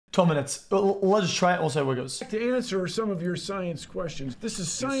12 minutes. Let's just try it. We'll see where it goes. To answer some of your science questions, this is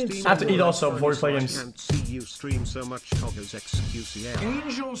science. I have to eat also before we play games. Can't see you stream so much Togo's xQcOW.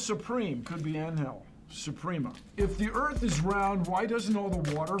 Angel Supreme could be Angel Suprema. If the Earth is round, why doesn't all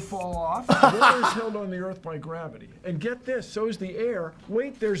the water fall off? Water is held on the Earth by gravity. And get this, so is the air.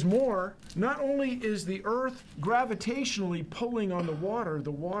 Wait, there's more. Not only is the Earth gravitationally pulling on the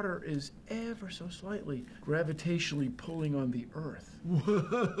water is ever so slightly gravitationally pulling on the Earth.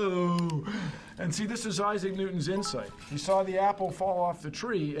 Whoa! And see, this is Isaac Newton's insight. He saw the apple fall off the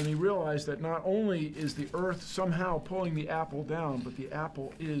tree, and he realized that not only is the Earth somehow pulling the apple down, but the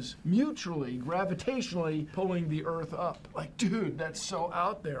apple is mutually, gravitationally pulling the Earth up. Like, dude, that's so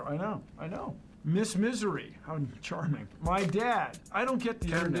out there. I know, I know. Miss Misery, how charming. My dad, I don't get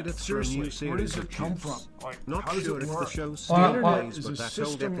the internet. Seriously, where does it come from? Like, Not how does sure it if work? the show's The still internet plays, is but a that old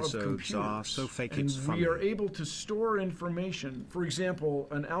system of episodes are computers, so fake and it's funny. we are able to store information. For example,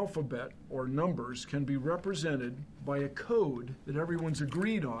 an alphabet or numbers can be represented by a code that everyone's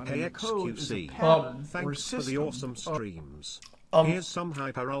agreed on. Hey, and the code is a xQc. pattern or Thanks for system the awesome streams. Here's some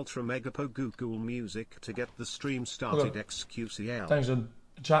hyper ultra mega Google music to get the stream started. xQcOW. Thanks, dude.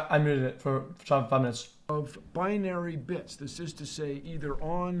 I muted it for 5 minutes. Of binary bits. This is to say either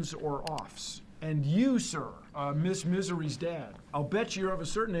ons or offs. And you, sir, Miss Misery's dad, I'll bet you're of a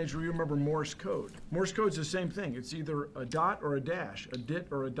certain age where you remember Morse code. Morse code's the same thing. It's either a dot or a dash, a dit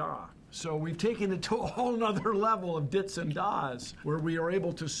or a da. So we've taken it to a whole nother level of dits and das, where we are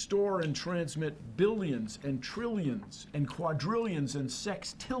able to store and transmit billions and trillions and quadrillions and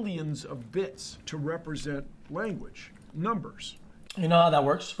sextillions of bits to represent language, numbers. You know how that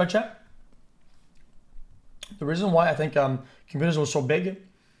works, right, chat? The reason why I think computers were so big is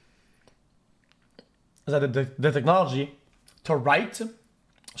that the technology to write,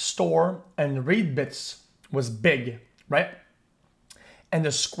 store, and read bits was big, right? And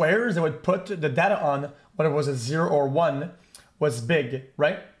the squares they would put the data on, whether it was a 0 or 1, was big,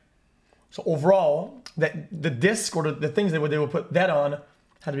 right? So overall, the disk or the things they would put data on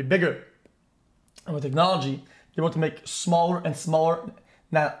had to be bigger. And with technology, they want to make smaller and smaller,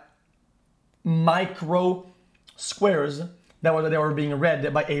 now micro squares that were being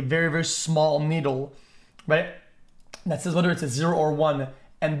read by a very, very small needle, right? That says whether it's a 0 or 1.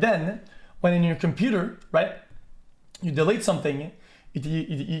 And then when in your computer, right, you delete something,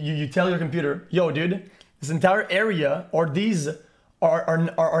 you tell your computer, yo, dude, this entire area or these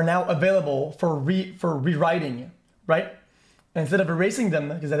are now available for rewriting, right? And instead of erasing them,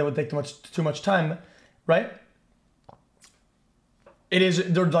 because that would take too much time, right?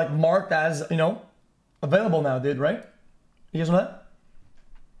 They're like marked as, you know, available now, dude, right? You guys know that?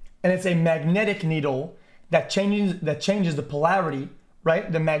 And it's a magnetic needle that changes the polarity,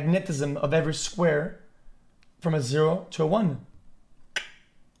 right? The magnetism of every square from a 0 to a 1.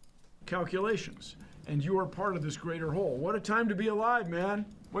 Calculations. And you are part of this greater whole. What a time to be alive, man.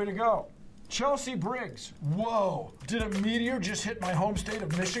 Way to go. Chelsea Briggs. Whoa. Did a meteor just hit my home state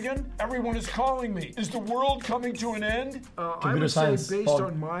of Michigan? Everyone is calling me. Is the world coming to an end? I would say based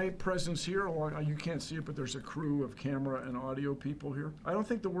on my presence here, you can't see it, but there's a crew of camera and audio people here. I don't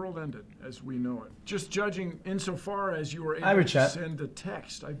think the world ended as we know it. Just judging insofar as you were able to send a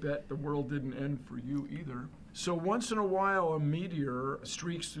text, I bet the world didn't end for you either. So once in a while, a meteor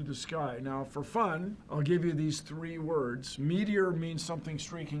streaks through the sky. Now, for fun, I'll give you these 3 words. Meteor means something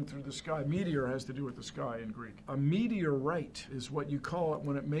streaking through the sky. Meteor has to do with the sky in Greek. A meteorite is what you call it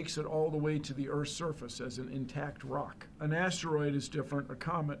when it makes it all the way to the Earth's surface as an intact rock. An asteroid is different. A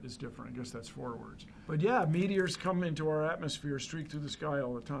comet is different. I guess that's 4 words. But yeah, meteors come into our atmosphere, streak through the sky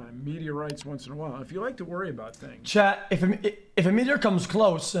all the time. Meteorites once in a while. If you like to worry about things. Chat, if a meteor comes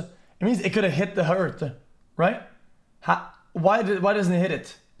close, it means it could have hit the Earth. Right? Why doesn't it hit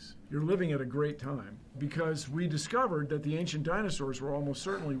it? You're living at a great time because we discovered that the ancient dinosaurs were almost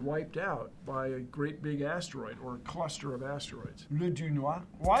certainly wiped out by a great big asteroid or a cluster of asteroids. Le Dunois.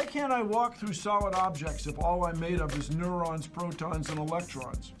 Why can't I walk through solid objects if all I'm made of is neurons, protons, and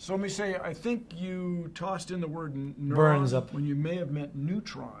electrons? So let me say, I think you tossed in the word neuron Burns up when you may have meant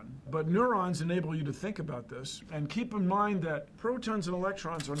neutron. But neurons enable you to think about this. And keep in mind that protons and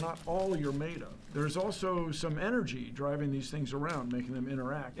electrons are not all you're made of. There's also some energy driving these things around, making them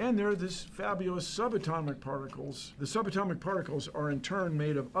interact. And there are these fabulous subatomic particles. The subatomic particles are in turn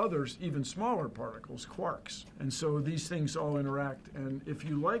made of others, even smaller particles, quarks. And so these things all interact. And if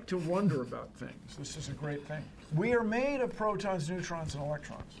you like to wonder about things, this is a great thing. We are made of protons, neutrons, and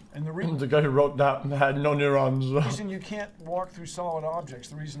electrons. And the guy who wrote that had no neurons. The reason you can't walk through solid objects,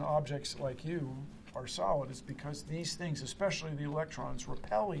 the reason objects like you are solid is because these things, especially the electrons,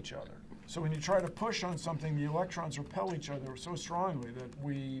 repel each other. So when you try to push on something, the electrons repel each other so strongly that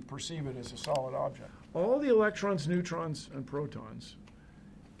we perceive it as a solid object. All the electrons, neutrons, and protons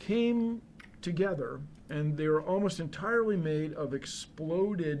came together, and they were almost entirely made of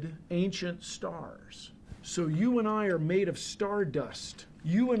exploded ancient stars. So you and I are made of stardust.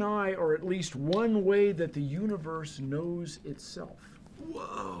 You and I are at least one way that the universe knows itself.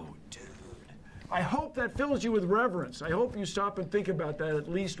 Whoa, dude. I hope that fills you with reverence. I hope you stop and think about that at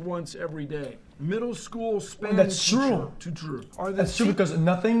least once every day. Middle school Spanish. That's true. True. That's true, because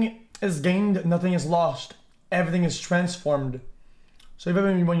nothing is gained, nothing is lost. Everything is transformed. So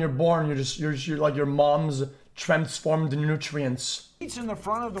even when you're born, you're like your mom's transformed nutrients. Seats in the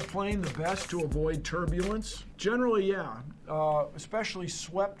front of the plane the best to avoid turbulence? Generally, yeah. Especially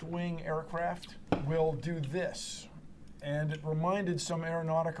swept wing aircraft will do this. And it reminded some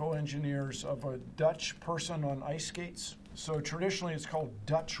aeronautical engineers of a Dutch person on ice skates. So traditionally it's called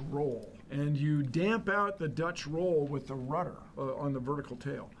Dutch roll. And you damp out the Dutch roll with the rudder on the vertical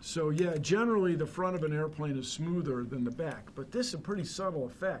tail. So yeah, generally the front of an airplane is smoother than the back, but this is a pretty subtle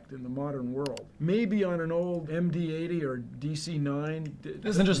effect in the modern world. Maybe on an old MD-80 or DC-9,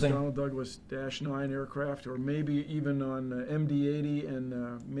 that's interesting. Donald Douglas -9 aircraft, or maybe even on MD-80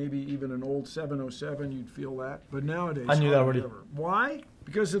 and maybe even an old 707, you'd feel that. But nowadays, I knew that already. Never. Why?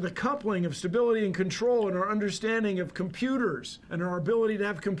 Because of the coupling of stability and control and our understanding of computers and our ability to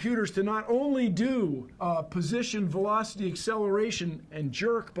have computers to not only do position, velocity, acceleration, and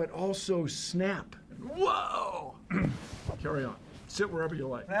jerk, but also snap. Whoa! Carry on. Sit wherever you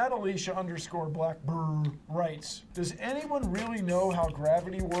like. Alicia_Blackburr writes, does anyone really know how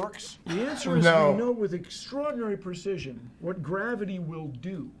gravity works? The answer is no. We know with extraordinary precision what gravity will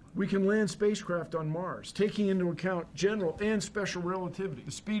do. We can land spacecraft on Mars, taking into account general and special relativity,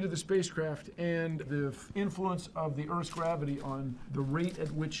 the speed of the spacecraft, and the influence of the Earth's gravity on the rate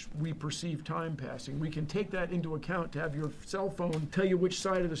at which we perceive time passing. We can take that into account to have your cell phone tell you which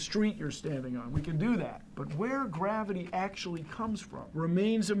side of the street you're standing on. We can do that. But where gravity actually comes from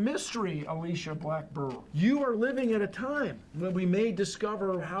remains a mystery, Alicia Blackburr. You are living at a time when we may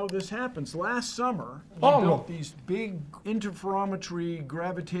discover how this happens. Last summer, we built these big interferometry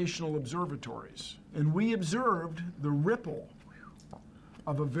gravitational observatories, and we observed the ripple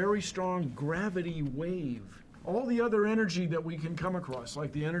of a very strong gravity wave. All the other energy that we can come across,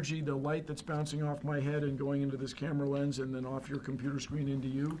 like the energy, the light that's bouncing off my head and going into this camera lens and then off your computer screen into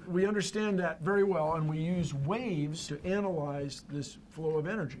you, we understand that very well, and we use waves to analyze this flow of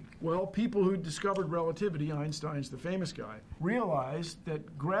energy. Well, people who discovered relativity, Einstein's the famous guy, realized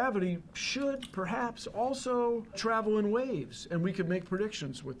that gravity should perhaps also travel in waves, and we could make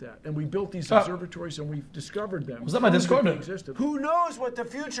predictions with that. And we built these observatories and we've discovered them. Was that my Discord? Who knows what the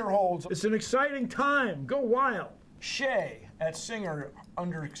future holds? It's an exciting time. Go wild. Shay at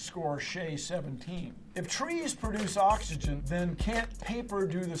singer_Shay17. If trees produce oxygen, then can't paper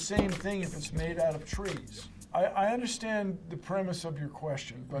do the same thing if it's made out of trees? I understand the premise of your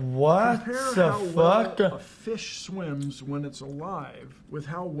question, but what compare the how fuck? well a fish swims when it's alive with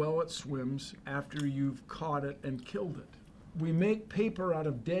how well it swims after you've caught it and killed it. We make paper out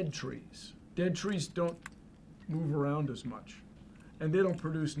of dead trees. Dead trees don't move around as much, and they don't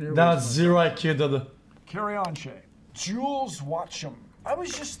produce nearly That's as much. zero IQ, dude. Carry on, Shay. Jules Watcham. I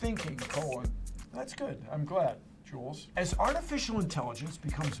was just thinking, Colin. That's good. I'm glad, Jules. As artificial intelligence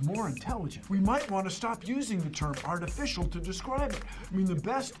becomes more intelligent, we might want to stop using the term artificial to describe it. I mean, the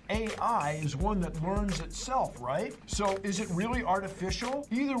best AI is one that learns itself, right? So is it really artificial?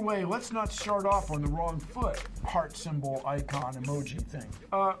 Either way, let's not start off on the wrong foot. Heart symbol, icon, emoji thing.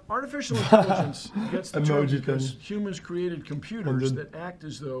 Artificial intelligence gets the term because humans created computers that act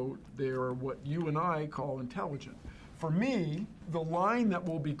as though they are what you and I call intelligent. For me, the line that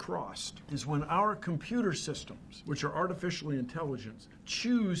will be crossed is when our computer systems, which are artificially intelligent,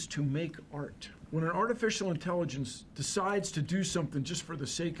 choose to make art. When an artificial intelligence decides to do something just for the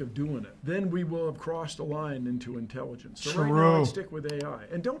sake of doing it, then we will have crossed a line into intelligence. So right now, I'd stick with AI.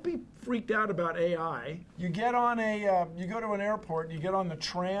 And don't be freaked out about AI. You get on you go to an airport, you get on the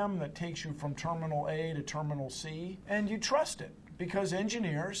tram that takes you from Terminal A to Terminal C, and you trust it. Because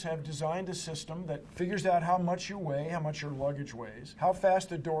engineers have designed a system that figures out how much you weigh, how much your luggage weighs, how fast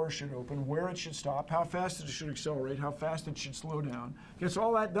the door should open, where it should stop, how fast it should accelerate, how fast it should slow down. Gets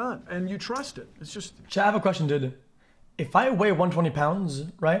all that done, and you trust it. It's just... I have a question, dude. If I weigh 120 pounds,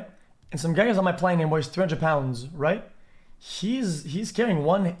 right, and some guy is on my plane and weighs 300 pounds, right, he's carrying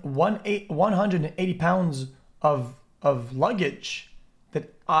 180 pounds of luggage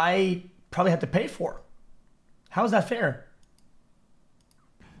that I probably have to pay for. How is that fair?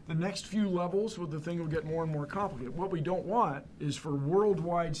 the next few levels, well, the thing will get more and more complicated. What we don't want is for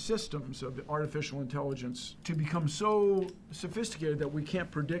worldwide systems of artificial intelligence to become so sophisticated that we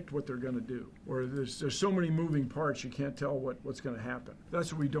can't predict what they're going to do. Or there's so many moving parts you can't tell what's going to happen.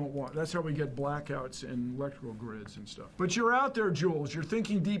 That's what we don't want. That's how we get blackouts in electrical grids and stuff. But you're out there, Jules. You're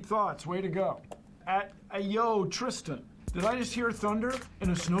thinking deep thoughts. Way to go. Yo, Tristan. Did I just hear thunder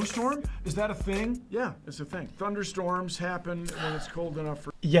in a snowstorm? Is that a thing? Yeah, it's a thing. Thunderstorms happen when it's cold enough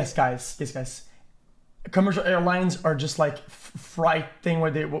for... Yes, guys. Yes, guys. Commercial airlines are just like freight thing where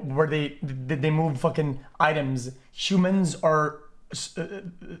they move fucking items. Humans are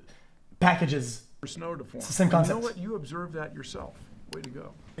packages. For snow to form. It's the same concept. You know what? You observed that yourself. Way to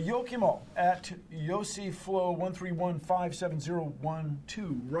go. Yokimo at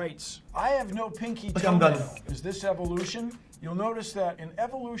YosiFlow13157012 writes, I have no pinky toenail. Is this evolution? You'll notice that in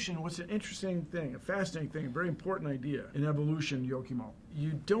evolution, what's an interesting thing, a fascinating thing, a very important idea in evolution, Yokimo,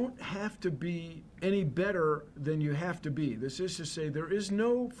 you don't have to be any better than you have to be. This is to say, there is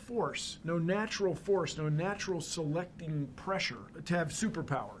no force, no natural selecting pressure to have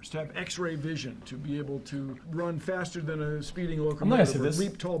superpowers, to have X-ray vision, to be able to run faster than a speeding locomotive or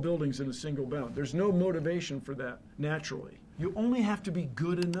leap tall buildings in a single bound. There's no motivation for that naturally. You only have to be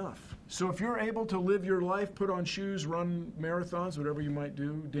good enough. So if you're able to live your life, put on shoes, run marathons, whatever you might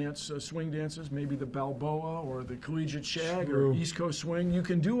do, dance, swing dances, maybe the Balboa or the collegiate shag or East Coast swing, you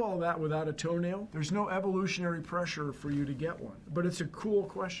can do all that without a toenail. There's no evolutionary pressure for you to get one. But it's a cool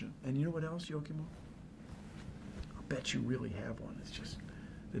question. And you know what else, Yokimo? I'll bet you really have one. It's just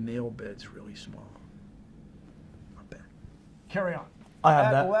the nail bed's really small. I'll bet. Carry on. I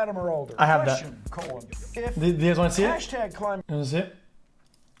have that. Latimer Alder. I have Question, that. colon. Do you guys want to see it? Hashtag climate. You want to see it?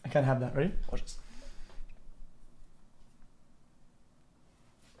 I can't have that. Ready? Watch this.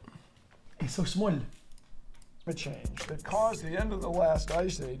 It's so small. Change that caused the end of the last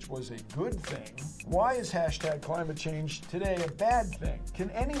ice age was a good thing. Why is hashtag climate change today a bad thing?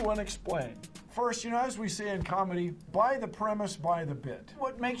 Can anyone explain? First, as we say in comedy, buy the premise, buy the bit.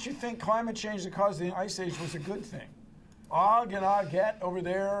 What makes you think climate change that caused the ice age was a good thing? Og and Adept over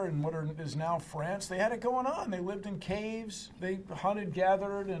there in what is now France, they had it going on. They lived in caves. They hunted,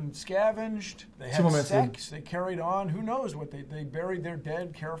 gathered, and scavenged. They had sex. They carried on. Who knows what they buried their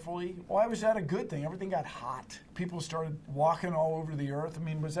dead carefully. Why was that a good thing? Everything got hot. People started walking all over the earth. I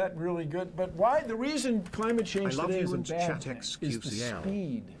mean, was that really good? But why? The reason climate change today is a bad thing is the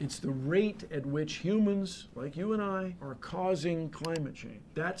speed. It's the rate at which humans, like you and I, are causing climate change.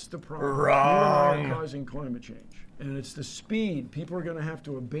 That's the problem. Wrong. You and I are causing climate change. And it's the speed. People are going to have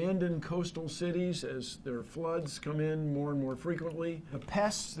to abandon coastal cities as their floods come in more and more frequently. The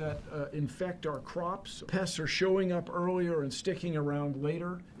pests that infect our crops, pests are showing up earlier and sticking around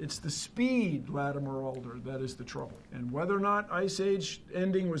later. It's the speed, Latimer Alder, that is the trouble. And whether or not Ice Age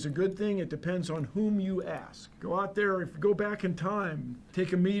ending was a good thing, it depends on whom you ask. Go out there, go back in time,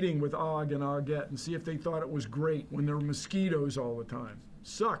 take a meeting with Og and Adept and see if they thought it was great when there were mosquitoes all the time.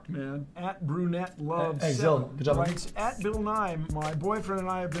 Sucked, man. At Brunette Love Hey, Zil, good job. writes, at Bill Nye, my boyfriend and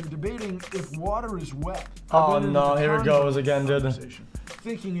I have been debating if water is wet. Oh no, here it goes again, dude.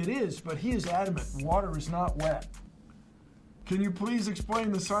 Thinking it is, but he is adamant water is not wet. Can you please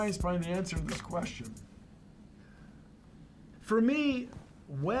explain the science behind the answer to this question? For me,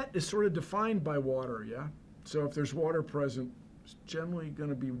 wet is sort of defined by water, yeah? So if there's water present, it's generally going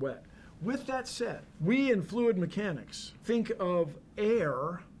to be wet. With that said, we in fluid mechanics think of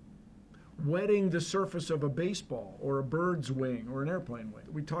air wetting the surface of a baseball or a bird's wing or an airplane wing.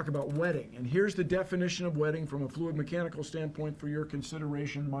 We talk about wetting, and here's the definition of wetting from a fluid mechanical standpoint for your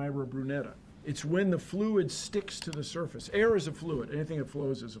consideration, Myra Brunetta. It's when the fluid sticks to the surface. Air is a fluid. Anything that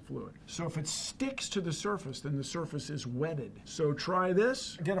flows is a fluid. So if it sticks to the surface, then the surface is wetted. So try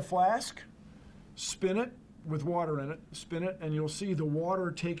this. Get a flask, spin it with water in it, spin it, and you'll see the water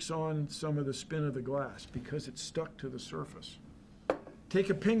takes on some of the spin of the glass because it's stuck to the surface.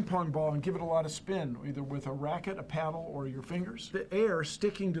 Take a ping pong ball and give it a lot of spin, either with a racket, a paddle, or your fingers. The air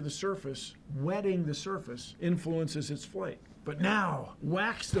sticking to the surface, wetting the surface, influences its flight. But now,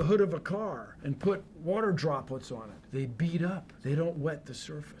 wax the hood of a car and put water droplets on it. They beat up. They don't wet the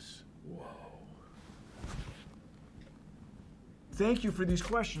surface. Whoa. Thank you for these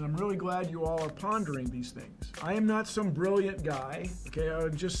questions. I'm really glad you all are pondering these things. I am not some brilliant guy, okay?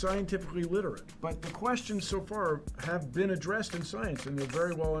 I'm just scientifically literate. But the questions so far have been addressed in science, and they're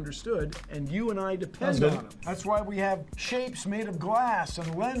very well understood, and you and I depend on them. That's why we have shapes made of glass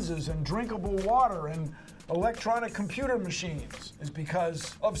and lenses and drinkable water and electronic computer machines, is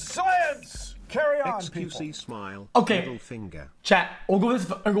because of science. Carry on, people. xQc smile. Okay. Middle finger. Chat. We'll go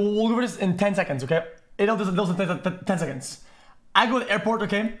over this in 10 seconds, okay? It'll do this in 10 seconds. I go to the airport,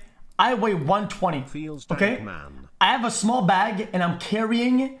 okay? I weigh 120. Feels okay? dank, man. I have a small bag and I'm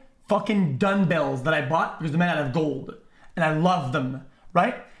carrying fucking dumbbells that I bought because they're made out of gold. And I love them,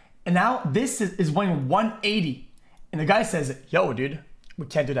 right? And now this is weighing 180. And the guy says, yo, dude, we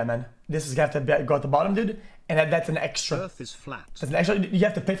can't do that, man. This is gonna have to go at the bottom, dude. And that's an extra. Earth is flat. That's an extra. You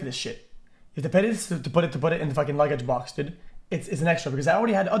have to pay for this shit. You have to pay this to put it in the fucking luggage box, dude. It's an extra because I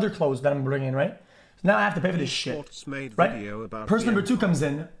already had other clothes that I'm bringing in, right? So now I have to pay for this shit, right? Person number 2 comes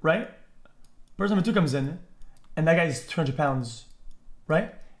in, right? Person number 2 comes in, and that guy's 200 pounds,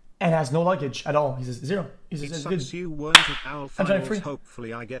 right? And has no luggage at all. He says 0. He says it's good. You weren't at our finals. Free.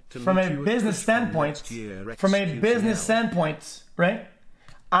 Hopefully I get to from meet a you business standpoint, right?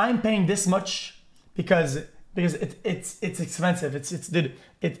 I'm paying this much because it's expensive.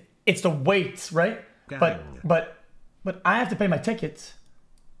 It's the weight, right? Gang. But I have to pay my ticket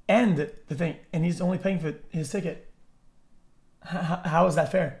and the thing, and he's only paying for his ticket. How is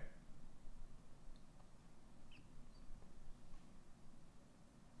that fair?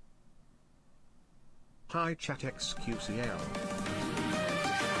 Hi chat xQcOW.